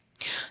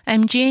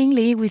I'm Jane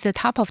Lee with the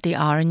top of the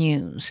hour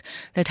news.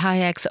 The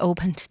TAIEX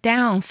opened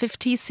down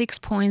 56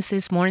 points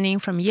this morning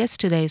from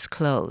yesterday's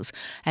close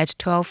at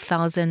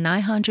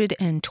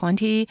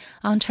 12,920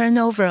 on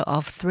turnover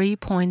of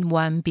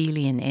 3.1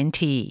 billion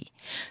NT.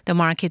 The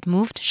market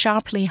moved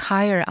sharply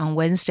higher on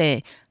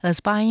Wednesday as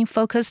buying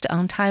focused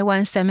on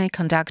Taiwan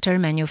semiconductor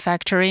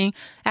manufacturing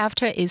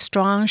after a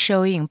strong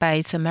showing by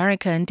its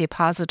American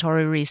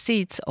depository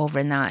receipts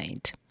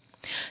overnight.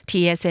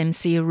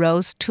 TSMC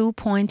rose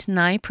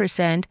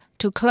 2.9%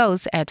 to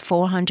close at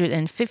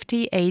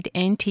 458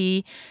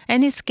 NT,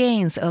 and its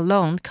gains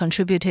alone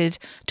contributed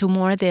to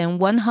more than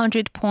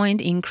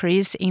 100-point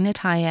increase in the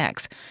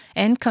TAIEX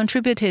and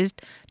contributed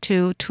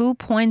to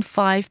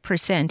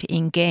 2.5%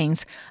 in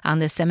gains on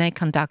the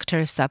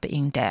semiconductor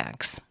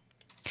sub-index.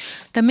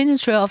 The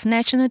Ministry of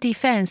National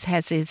Defense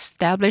has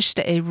established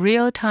a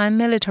real-time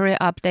military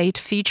update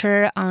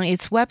feature on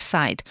its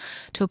website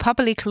to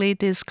publicly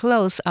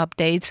disclose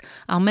updates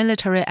on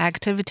military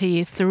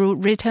activity through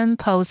written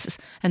posts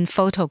and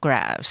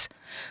photographs.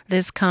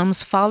 This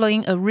comes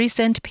following a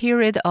recent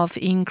period of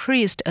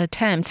increased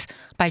attempts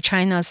by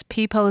China's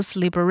People's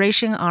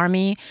Liberation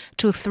Army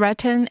to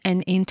threaten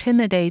and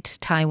intimidate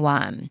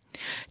Taiwan.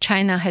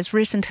 China has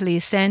recently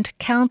sent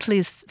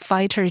countless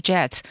fighter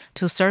jets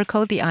to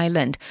circle the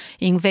island,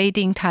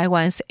 invading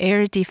Taiwan's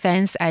air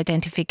defense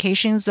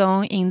identification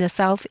zone in the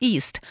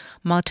southeast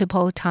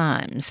multiple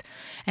times.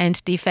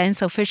 And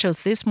defense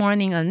officials this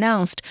morning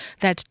announced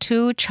that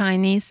 2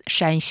 Chinese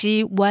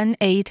Shanxi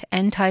 1-8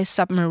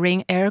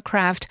 anti-submarine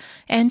aircraft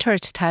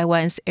entered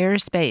Taiwan's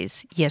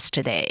airspace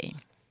yesterday.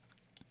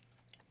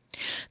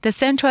 The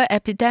Central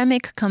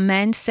Epidemic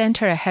Command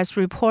Center has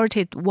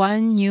reported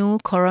 1 new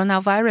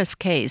coronavirus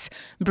case,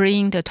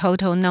 bringing the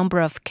total number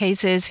of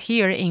cases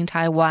here in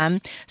Taiwan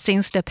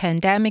since the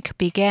pandemic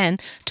began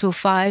to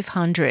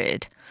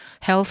 500.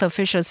 Health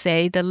officials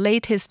say the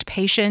latest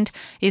patient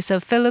is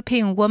a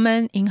Philippine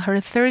woman in her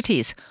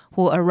 30s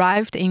who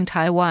arrived in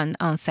Taiwan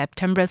on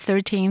September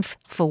 13th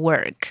for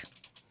work.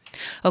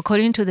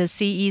 According to the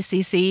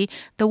CECC,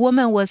 the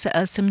woman was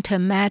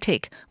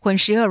asymptomatic when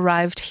she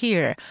arrived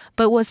here,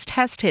 but was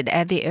tested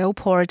at the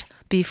airport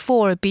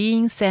before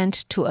being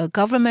sent to a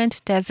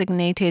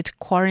government-designated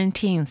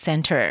quarantine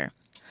center.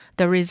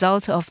 The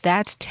result of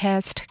that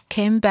test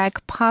came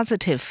back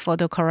positive for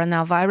the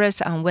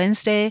coronavirus on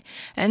Wednesday,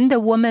 and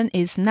the woman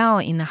is now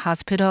in the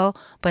hospital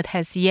but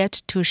has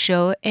yet to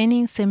show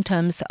any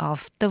symptoms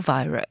of the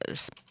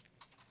virus.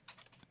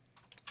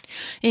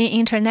 In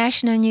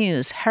international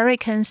news,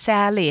 Hurricane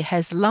Sally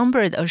has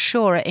lumbered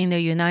ashore in the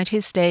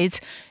United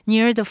States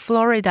near the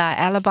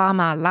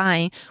Florida-Alabama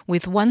line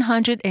with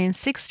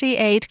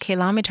 168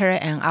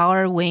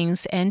 km/h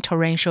winds and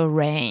torrential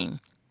rain.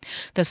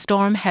 The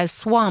storm has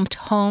swamped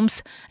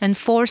homes and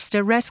forced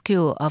the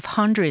rescue of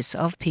hundreds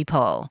of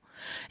people.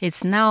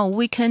 It's now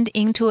weakened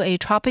into a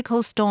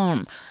tropical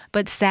storm,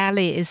 but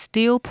Sally is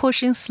still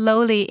pushing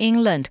slowly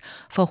inland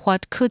for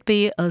what could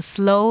be a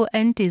slow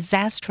and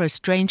disastrous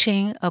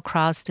drenching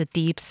across the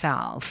deep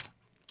south.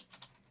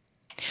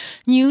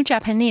 New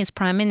Japanese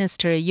Prime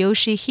Minister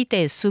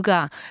Yoshihide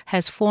Suga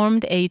has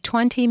formed a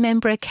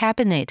 20-member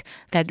cabinet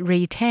that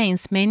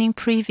retains many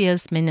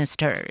previous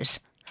ministers.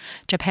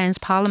 Japan's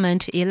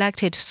parliament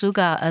elected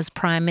Suga as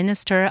prime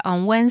minister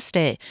on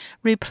Wednesday,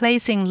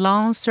 replacing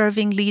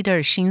long-serving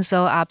leader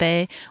Shinzo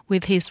Abe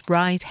with his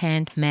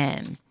right-hand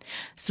man.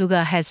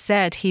 Suga has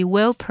said he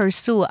will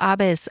pursue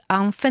Abe's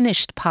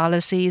unfinished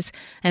policies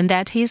and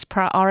that his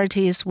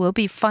priorities will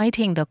be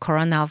fighting the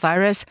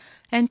coronavirus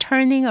and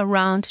turning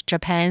around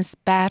Japan's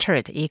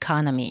battered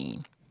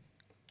economy.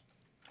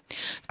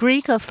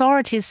 Greek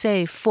authorities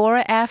say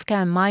 4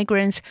 Afghan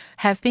migrants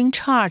have been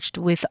charged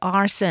with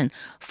arson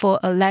for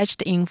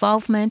alleged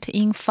involvement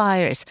in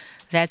fires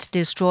that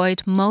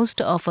destroyed most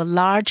of a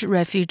large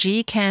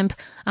refugee camp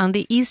on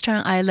the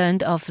eastern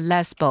island of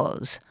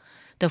Lesbos.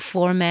 The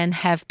 4 men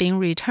have been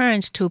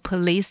returned to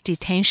police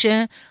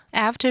detention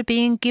after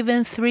being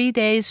given 3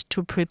 days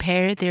to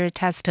prepare their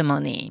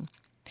testimony.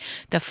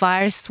 The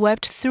fires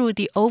swept through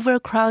the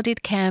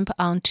overcrowded camp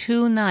on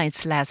 2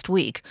 nights last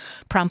week,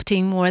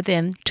 prompting more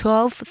than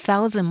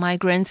 12,000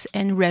 migrants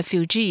and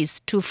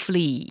refugees to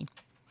flee.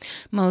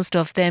 Most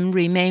of them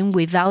remain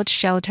without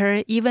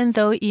shelter, even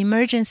though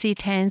emergency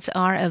tents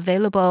are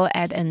available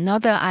at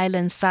another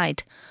island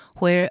site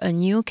where a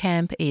new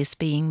camp is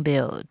being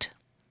built.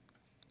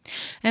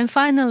 And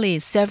finally,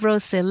 several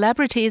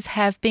celebrities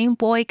have been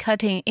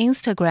boycotting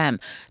Instagram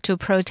to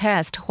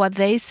protest what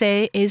they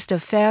say is the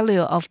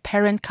failure of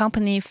parent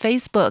company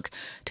Facebook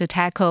to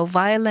tackle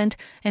violent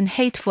and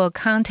hateful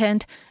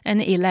content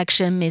and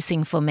election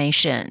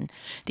misinformation.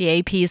 The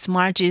AP's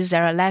Margie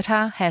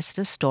Zaraleta has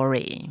the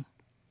story.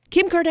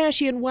 Kim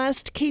Kardashian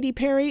West, Katy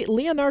Perry,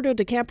 Leonardo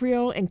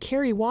DiCaprio, and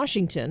Kerry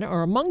Washington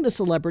are among the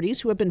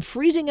celebrities who have been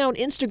freezing out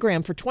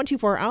Instagram for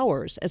 24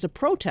 hours as a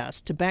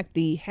protest to back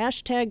the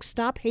hashtag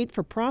Stop Hate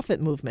for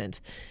Profit movement.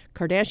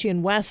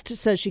 Kardashian West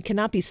says she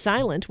cannot be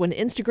silent when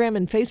Instagram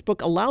and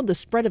Facebook allowed the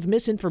spread of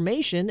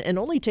misinformation and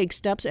only take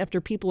steps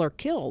after people are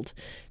killed.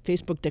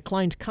 Facebook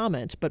declined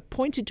comment, but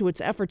pointed to its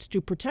efforts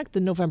to protect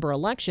the November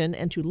election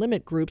and to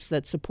limit groups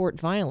that support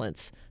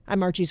violence.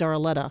 I'm Archie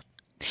Zaraletta.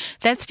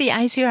 That's the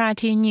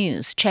ICRT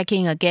news. Check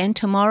in again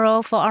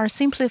tomorrow for our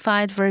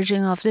simplified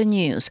version of the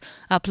news,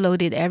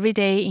 uploaded every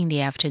day in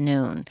the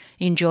afternoon.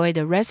 Enjoy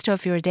the rest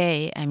of your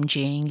day. I'm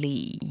Jane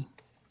Lee.